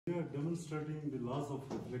We are demonstrating the laws of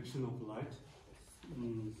reflection of light.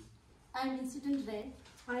 I am incident ray.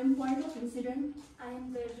 I am point of incident. I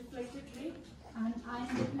am the reflected ray. And I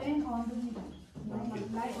am the plane on the middle.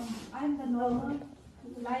 I am the normal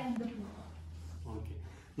lie on the plane. Okay.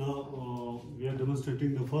 Now we are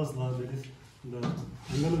demonstrating the first law, that is the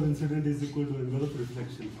angle of incident is equal to angle of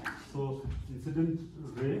reflection. So incident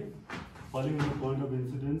ray falling on the point of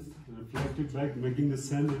incidence reflected back, making the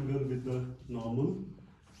same angle with the normal.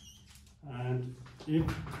 And if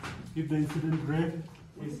the incident ray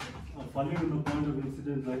is falling on the point of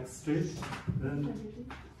incident like straight, then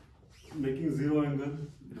making zero angle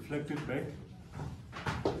reflected back.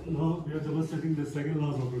 Now we are demonstrating the second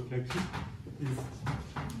law of reflection. Is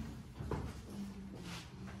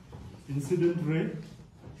incident ray,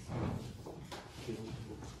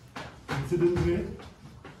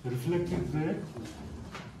 reflected ray,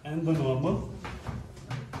 and the normal.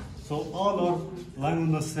 So all are lying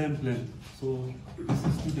on the same plane. So this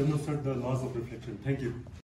is to demonstrate the laws of reflection. Thank you.